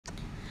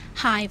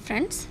Hi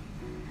friends,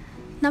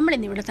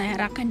 നമ്മളിന്നിവിടെ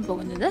തയ്യാറാക്കാൻ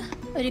പോകുന്നത്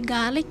ഒരു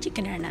ഗാർലിക്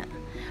ചിക്കനാണ്.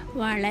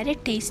 വളരെ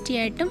ടേസ്റ്റി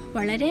ആയിട്ടും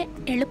വളരെ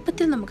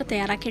എളുപ്പത്തിൽ നമുക്ക്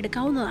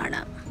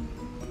തയ്യാറാക്കിയെടുക്കാവുന്നതാണ്.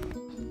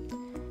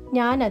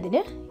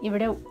 ഞാനതിന്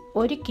ഇവിടെ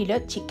 1 കിലോ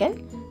ചിക്കൻ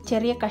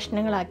ചെറിയ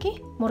കഷ്ണങ്ങളാക്കി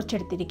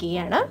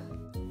മുറിച്ചെടുത്തിരിക്കുകയാണ്.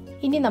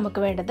 ഇനി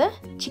നമുക്ക് വേണ്ടത്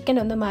ചിക്കൻ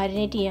ഒന്ന്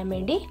മാരിനേറ്റ് ചെയ്യാൻ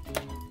വേണ്ടി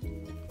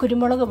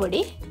കുരുമുളക്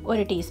പൊടി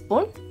 1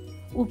 ടീസ്പൂൺ,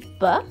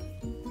 ഉപ്പ്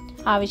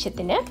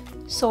ആവശ്യത്തിന്,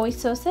 സോയ്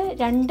സോസ്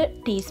 2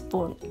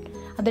 ടീസ്പൂൺ,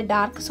 അത്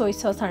ഡാർക്ക് സോയ്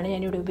സോസാണ്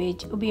ഞാനിവിടെ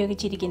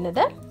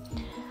ഉപയോഗിച്ചിരിക്കുന്നത്.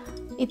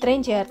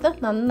 ഇത്രയും ചേർത്ത്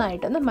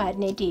നന്നായിട്ടൊന്ന്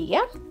മാരിനേറ്റ്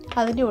ചെയ്യുക.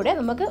 അതിൻ്റെ കൂടെ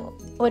നമുക്ക്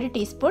 1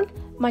 ടീസ്പൂൺ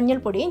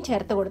മഞ്ഞൾപ്പൊടിയും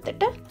ചേർത്ത്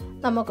കൊടുത്തിട്ട്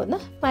നമുക്കൊന്ന്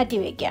മാറ്റി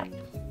വയ്ക്കാം.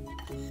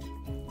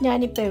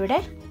 ഞാനിപ്പോൾ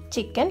ഇവിടെ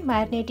ചിക്കൻ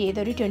മാരിനേറ്റ് ചെയ്ത്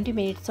ഒരു 20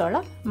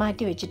 മിനിറ്റ്സോളം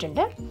മാറ്റി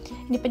വെച്ചിട്ടുണ്ട്.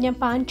 ഇനിയിപ്പോൾ ഞാൻ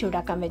പാൻ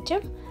ചൂടാക്കാൻ വെച്ചു.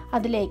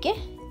 അതിലേക്ക്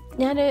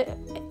ഞാൻ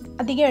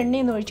അധികം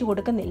എണ്ണയൊന്നും ഒഴിച്ച്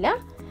കൊടുക്കുന്നില്ല.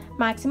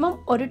 മാക്സിമം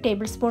 1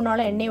 ടേബിൾ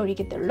സ്പൂണോളം എണ്ണ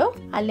ഒഴിക്കത്തുള്ളൂ,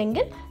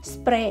 അല്ലെങ്കിൽ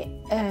സ്പ്രേ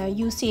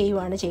യൂസ്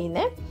ചെയ്യുകയാണ്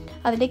ചെയ്യുന്നത്.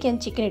 അതിലേക്ക് ഞാൻ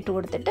ചിക്കൻ ഇട്ട്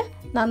കൊടുത്തിട്ട്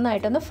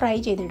നന്നായിട്ടൊന്ന് ഫ്രൈ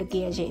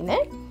ചെയ്തെടുക്കുകയാണ്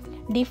ചെയ്യുന്നത്.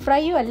 ഡീപ്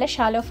ഫ്രൈയും അല്ല,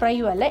 ഷാലോ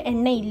ഫ്രൈയും അല്ല,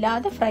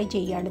 എണ്ണയില്ലാതെ ഫ്രൈ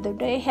ചെയ്യുകയാണ്.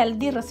 ഇതൊരു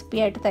ഹെൽത്തി റെസിപ്പി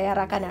ആയിട്ട്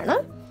തയ്യാറാക്കാനാണ്.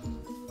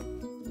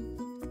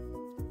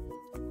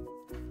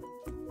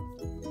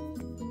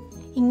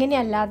 ഇങ്ങനെ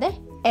അല്ലാതെ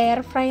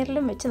എയർ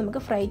ഫ്രയറിലും വെച്ച്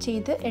നമുക്ക് ഫ്രൈ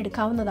ചെയ്ത്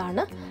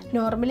എടുക്കാവുന്നതാണ്.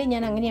 നോർമലി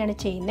ഞാൻ അങ്ങനെയാണ്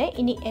ചെയ്യുന്നത്.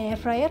 ഇനി എയർ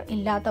ഫ്രയർ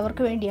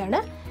ഇല്ലാത്തവർക്ക്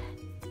വേണ്ടിയാണ്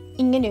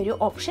ഇങ്ങനെയൊരു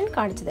ഓപ്ഷൻ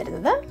കാണിച്ചു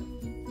തരുന്നത്.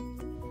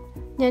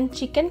 ഞാൻ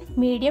ചിക്കൻ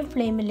മീഡിയം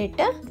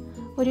ഫ്ലെയിമിലിട്ട്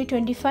ഒരു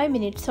 25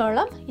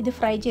 മിനിറ്റ്സോളം ഇത്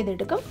ഫ്രൈ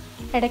ചെയ്തെടുക്കും.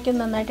 ഇടയ്ക്ക്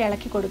നന്നായിട്ട്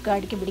ഇളക്കി കൊടുക്കുക,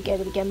 അടുക്കി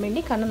പിടിക്കാതിരിക്കാൻ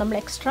വേണ്ടി. കാരണം നമ്മൾ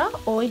എക്സ്ട്രാ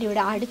ഓയിൽ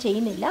ഇവിടെ ആഡ്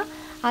ചെയ്യുന്നില്ല.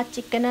 ആ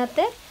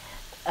ചിക്കനകത്തെ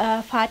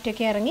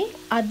ഫാറ്റൊക്കെ ഇറങ്ങി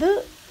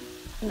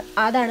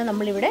അതാണ്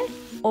നമ്മളിവിടെ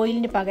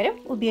ഓയിലിന് പകരം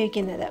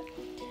ഉപയോഗിക്കുന്നത്.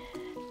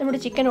 നമ്മുടെ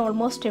ചിക്കൻ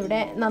ഓൾമോസ്റ്റ്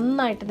ഇവിടെ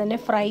നന്നായിട്ട് തന്നെ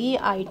ഫ്രൈ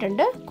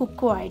ആയിട്ടുണ്ട്,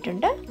 കുക്കും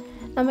ആയിട്ടുണ്ട്.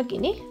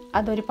 നമുക്കിനി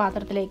അതൊരു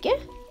പാത്രത്തിലേക്ക്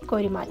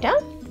കോരി മാറ്റാം.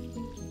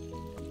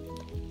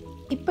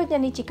 ഇപ്പോൾ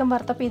ഞാൻ ഈ ചിക്കൻ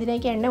വറുത്തപ്പോൾ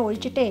ഇതിലേക്ക് എണ്ണ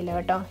ഒഴിച്ചിട്ടേ ഇല്ല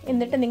കേട്ടോ.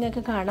 എന്നിട്ട്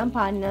നിങ്ങൾക്ക് കാണാം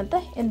പാനിനകത്ത്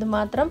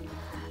എന്തുമാത്രം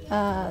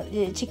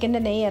ചിക്കൻ്റെ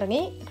നെയ്യ്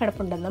ഇറങ്ങി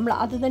കിടപ്പുണ്ടെന്ന്. നമ്മൾ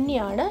അത്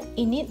തന്നെയാണ്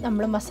ഇനി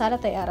നമ്മൾ മസാല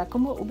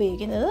തയ്യാറാക്കുമ്പോൾ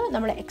ഉപയോഗിക്കുന്നത്.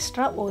 നമ്മൾ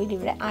എക്സ്ട്രാ ഓയിൽ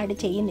ഇവിടെ ആഡ്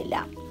ചെയ്യുന്നില്ല.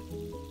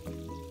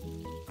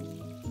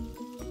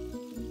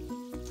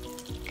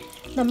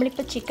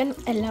 നമ്മളിപ്പോൾ ചിക്കൻ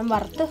എല്ലാം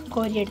വറുത്ത്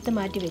കോരിയെടുത്ത്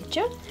മാറ്റി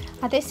വെച്ചു.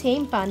 അതേ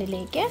സെയിം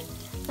പാനിലേക്ക്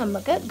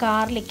നമുക്ക്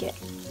ഗാർലിക്ക്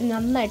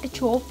നന്നായിട്ട്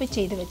ചോപ്പ്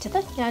ചെയ്ത് വെച്ചത്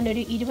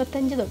ഞാനൊരു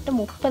 25 തൊട്ട്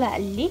 30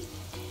 അല്ലി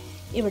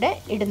ഇവിടെ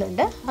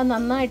ഇടുന്നുണ്ട്. അത്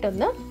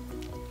നന്നായിട്ടൊന്ന്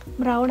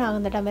ബ്രൗൺ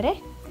ആകുന്നിടം വരെ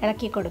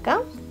ഇളക്കി കൊടുക്കാം.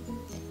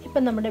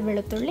 ഇപ്പം നമ്മുടെ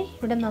വെളുത്തുള്ളി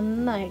ഇവിടെ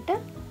നന്നായിട്ട്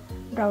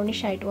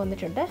ബ്രൗണിഷ് ആയിട്ട്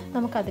വന്നിട്ടുണ്ട്.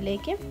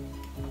 നമുക്കതിലേക്ക്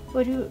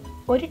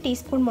ഒരു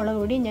ടീസ്പൂൺ മുളക്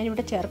പൊടി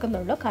ഞാനിവിടെ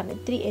ചേർക്കുന്നുള്ളൂ. കാരണം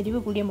ഇത്തിരി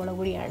എരിവ് കൂടിയ മുളക്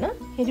പൊടിയാണ്.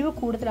 എരിവ്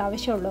കൂടുതൽ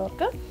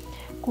ആവശ്യമുള്ളവർക്ക്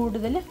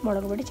കൂടുതൽ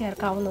മുളക് പൊടി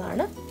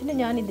ചേർക്കാവുന്നതാണ്. പിന്നെ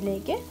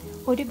ഞാനിതിലേക്ക്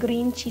ഒരു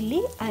ഗ്രീൻ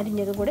ചില്ലി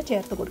അരിഞ്ഞതും കൂടെ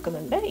ചേർത്ത്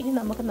കൊടുക്കുന്നുണ്ട്. ഇനി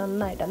നമുക്ക്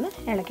നന്നായിട്ടൊന്ന്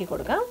ഇളക്കി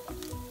കൊടുക്കാം.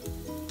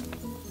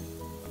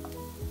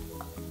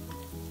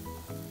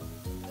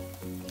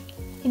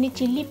 ഇനി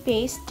ചില്ലി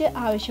പേസ്റ്റ്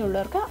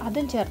ആവശ്യമുള്ളവർക്ക്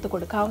അതും ചേർത്ത്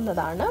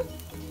കൊടുക്കാവുന്നതാണ്.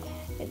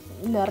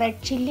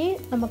 റെഡ് ചില്ലി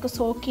നമുക്ക്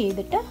സോക്ക്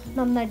ചെയ്തിട്ട്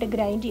നന്നായിട്ട്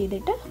ഗ്രൈൻഡ്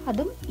ചെയ്തിട്ട്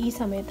അതും ഈ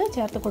സമയത്ത്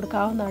ചേർത്ത്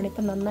കൊടുക്കാവുന്നതാണ്.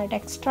 ഇപ്പം നന്നായിട്ട്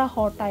എക്സ്ട്രാ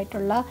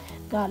ഹോട്ടായിട്ടുള്ള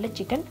ഗാർലിക്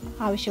ചിക്കൻ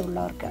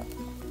ആവശ്യമുള്ളവർക്ക്.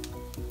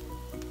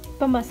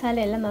 ഇപ്പം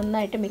മസാലയെല്ലാം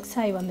നന്നായിട്ട്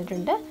മിക്സായി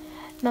വന്നിട്ടുണ്ട്.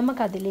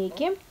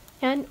 നമുക്കതിലേക്ക്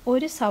ഞാൻ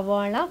ഒരു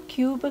സവാള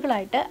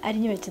ക്യൂബുകളായിട്ട്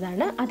അരിഞ്ഞു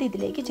വെച്ചതാണ്, അത്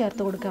ഇതിലേക്ക്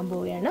ചേർത്ത് കൊടുക്കാൻ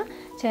പോവുകയാണ്.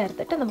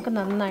 ചേർത്തിട്ട് നമുക്ക്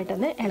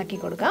നന്നായിട്ടൊന്ന് ഇളക്കി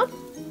കൊടുക്കാം.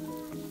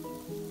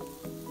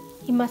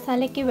 ഈ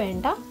മസാലയ്ക്ക്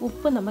വേണ്ട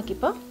ഉപ്പ്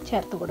നമുക്കിപ്പോൾ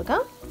ചേർത്ത്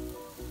കൊടുക്കാം.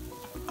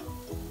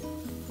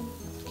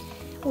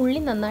 ഉള്ളി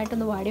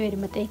നന്നായിട്ടൊന്ന് വാടി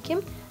വരുമ്പോഴത്തേക്കും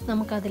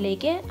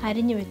നമുക്കതിലേക്ക്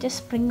അരിഞ്ഞു വെച്ച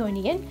സ്പ്രിംഗ്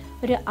ഒനിയൻ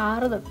ഒരു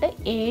 6 തൊട്ട്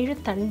 7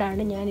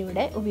 തണ്ടാണ്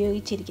ഞാനിവിടെ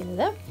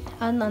ഉപയോഗിച്ചിരിക്കുന്നത്.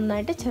 അത്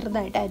നന്നായിട്ട്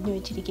ചെറുതായിട്ട് അരിഞ്ഞു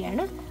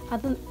വെച്ചിരിക്കുകയാണ്.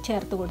 അത്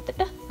ചേർത്ത്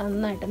കൊടുത്തിട്ട്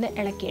നന്നായിട്ടൊന്ന്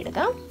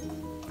ഇളക്കിയെടുക്കാം.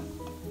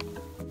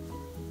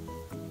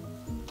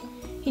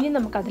 ഇനി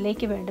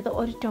നമുക്കതിലേക്ക് വേണ്ടത്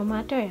ഒരു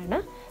ടൊമാറ്റോയാണ്.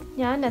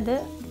 ഞാനത്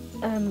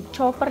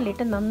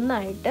ചോപ്പറിലിട്ട്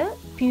നന്നായിട്ട്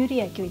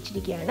പ്യൂരിയാക്കി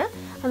വെച്ചിരിക്കുകയാണ്.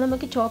 അത്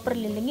നമുക്ക്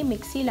ചോപ്പറിലില്ലെങ്കിൽ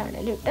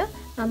മിക്സിയിലാണെങ്കിലും ഇട്ട്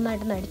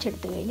നന്നായിട്ട്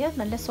അടിച്ചെടുത്ത് കഴിഞ്ഞാൽ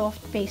നല്ല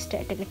സോഫ്റ്റ്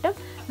പേസ്റ്റായിട്ട് കിട്ടും.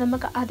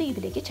 നമുക്ക് അത്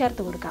ഇതിലേക്ക്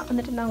ചേർത്ത് കൊടുക്കാം.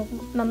 എന്നിട്ട്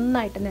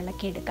നന്നായിട്ട്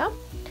ഇളക്കിയെടുക്കാം.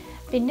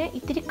 പിന്നെ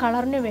ഇത്തിരി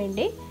കളറിന്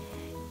വേണ്ടി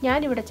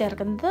ഞാനിവിടെ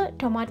ചേർക്കുന്നത്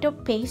ടൊമാറ്റോ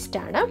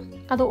പേസ്റ്റാണ്.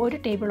 അത് 1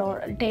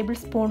 ടേബിൾ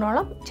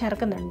സ്പൂണോളം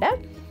ചേർക്കുന്നുണ്ട്.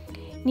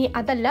 ഇനി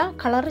അതല്ല,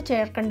 കളർ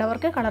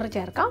ചേർക്കേണ്ടവർക്ക് കളർ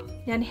ചേർക്കാം.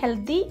 ഞാൻ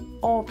ഹെൽത്തി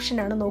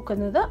ഓപ്ഷനാണ്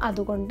നോക്കുന്നത്,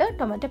 അതുകൊണ്ട്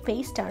ടൊമാറ്റോ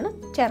പേസ്റ്റാണ്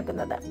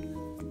ചേർക്കുന്നത്.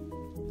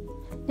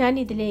 ഞാൻ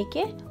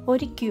ഇതിലേക്ക്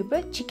 1 ക്യൂബ്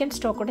ചിക്കൻ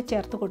സ്റ്റോക്ക് കൂടെ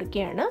ചേർത്ത്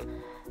കൊടുക്കുകയാണ്.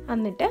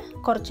 എന്നിട്ട്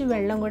കുറച്ച്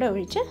വെള്ളം കൂടെ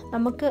ഒഴിച്ച്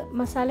നമുക്ക്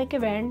മസാലയ്ക്ക്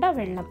വേണ്ട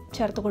വെള്ളം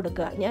ചേർത്ത്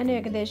കൊടുക്കുക. ഞാൻ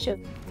ഏകദേശം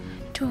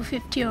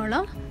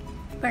 250ഓളം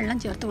വെള്ളം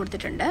ചേർത്ത്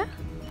കൊടുത്തിട്ടുണ്ട്.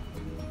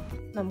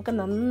 നമുക്ക്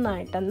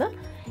നന്നായിട്ടൊന്ന്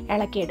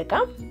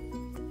ഇളക്കിയെടുക്കാം.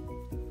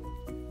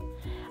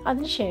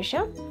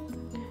 അതിനുശേഷം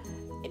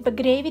ഇപ്പോൾ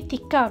ഗ്രേവി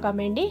തിക്കാകാൻ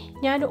വേണ്ടി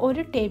ഞാൻ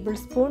 1 ടേബിൾ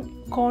സ്പൂൺ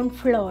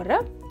കോൺഫ്ലോർ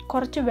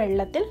കുറച്ച്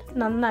വെള്ളത്തിൽ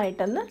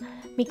നന്നായിട്ടൊന്ന്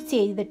മിക്സ്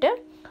ചെയ്തിട്ട്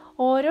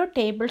ഓരോ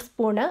ടേബിൾ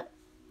സ്പൂണ്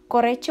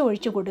കുറേശ്ശെ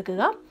ഒഴിച്ച്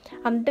കൊടുക്കുക.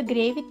 എന്നിട്ട്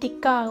ഗ്രേവി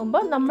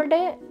തിക്കാകുമ്പോൾ നമ്മുടെ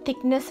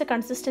തിക്നെസ്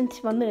കൺസിസ്റ്റൻസി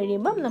വന്നു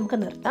കഴിയുമ്പോൾ നമുക്ക്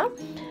നിർത്താം.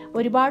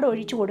 ഒരുപാട്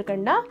ഒഴിച്ച്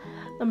കൊടുക്കണ്ട.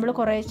 നമ്മൾ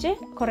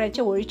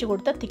കുറേശ്ശെ ഒഴിച്ച്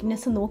കൊടുത്ത്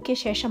തിക്നെസ് നോക്കിയ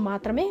ശേഷം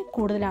മാത്രമേ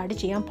കൂടുതൽ ആഡ്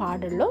ചെയ്യാൻ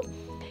പാടുള്ളൂ.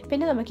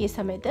 പിന്നെ നമുക്ക് ഈ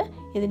സമയത്ത്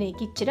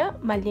ഇതിലേക്ക് ഇച്ചിരി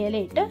മല്ലിയില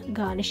ഇട്ട്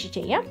ഗാർണിഷ്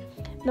ചെയ്യാം.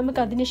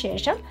 നമുക്കതിന്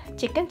ശേഷം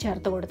ചിക്കൻ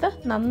ചേർത്ത് കൊടുത്ത്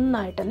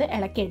നന്നായിട്ടൊന്ന്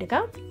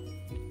ഇളക്കിയെടുക്കാം.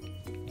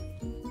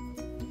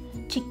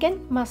 ചിക്കൻ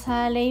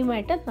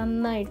മസാലയുമായിട്ട്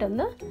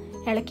നന്നായിട്ടൊന്ന്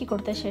ഇളക്കി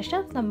കൊടുത്ത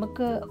ശേഷം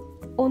നമുക്ക്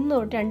 1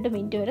 തൊട്ട് 2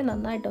 മിനിറ്റ് വരെ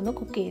നന്നായിട്ടൊന്ന്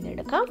കുക്ക്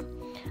ചെയ്തെടുക്കാം.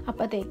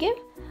 അപ്പോഴത്തേക്ക്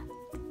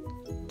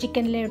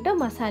ചിക്കനിലോട്ട്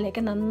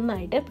മസാലയൊക്കെ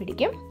നന്നായിട്ട്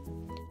പിടിക്കും.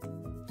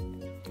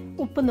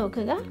 ഉപ്പ്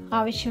നോക്കുക,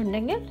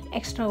 ആവശ്യമുണ്ടെങ്കിൽ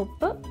എക്സ്ട്രാ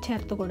ഉപ്പ്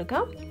ചേർത്ത്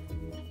കൊടുക്കാം.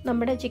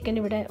 നമ്മുടെ ചിക്കൻ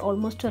ഇവിടെ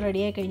ഓൾമോസ്റ്റ്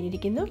റെഡിയായി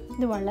കഴിഞ്ഞിരിക്കുന്നു.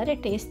 ഇത് വളരെ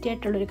ടേസ്റ്റി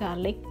ആയിട്ടുള്ളൊരു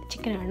ഗാർലിക്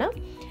ചിക്കനാണ്.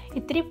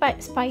 ഇത്തിരി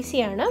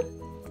സ്പൈസിയാണ്.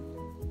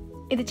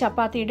 ഇത്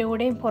ചപ്പാത്തിയുടെ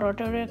കൂടെയും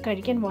പൊറോട്ടയുടെ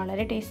കഴിക്കാൻ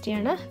വളരെ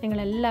ടേസ്റ്റിയാണ്.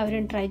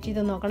 നിങ്ങളെല്ലാവരും ട്രൈ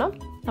ചെയ്ത് നോക്കണം.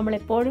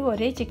 നമ്മളെപ്പോഴും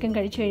ഒരേ ചിക്കൻ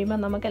കഴിച്ചു കഴിയുമ്പോൾ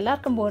നമുക്ക്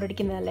എല്ലാവർക്കും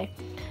ബോറടിക്കുന്നതല്ലേ.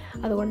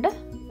 അതുകൊണ്ട്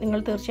നിങ്ങൾ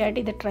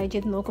തീർച്ചയായിട്ടും ഇത് ട്രൈ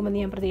ചെയ്ത്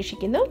നോക്കുമെന്ന് ഞാൻ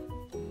പ്രതീക്ഷിക്കുന്നു.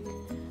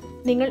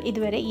 നിങ്ങൾ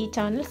ഇതുവരെ ഈ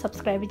ചാനൽ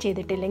സബ്സ്ക്രൈബ്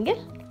ചെയ്തിട്ടില്ലെങ്കിൽ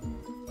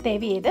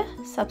ദയവ് ചെയ്ത്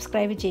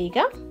സബ്സ്ക്രൈബ് ചെയ്യുക.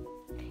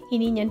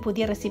 ഇനി ഞാൻ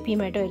പുതിയ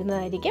റെസിപ്പിയുമായിട്ട്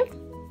വരുന്നതായിരിക്കും.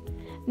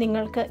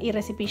 നിങ്ങൾക്ക് ഈ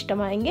റെസിപ്പി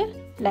ഇഷ്ടമായെങ്കിൽ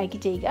ലൈക്ക്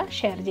ചെയ്യുക,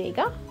 ഷെയർ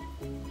ചെയ്യുക.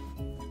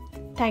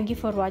 Thank you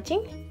for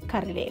watching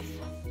curry life.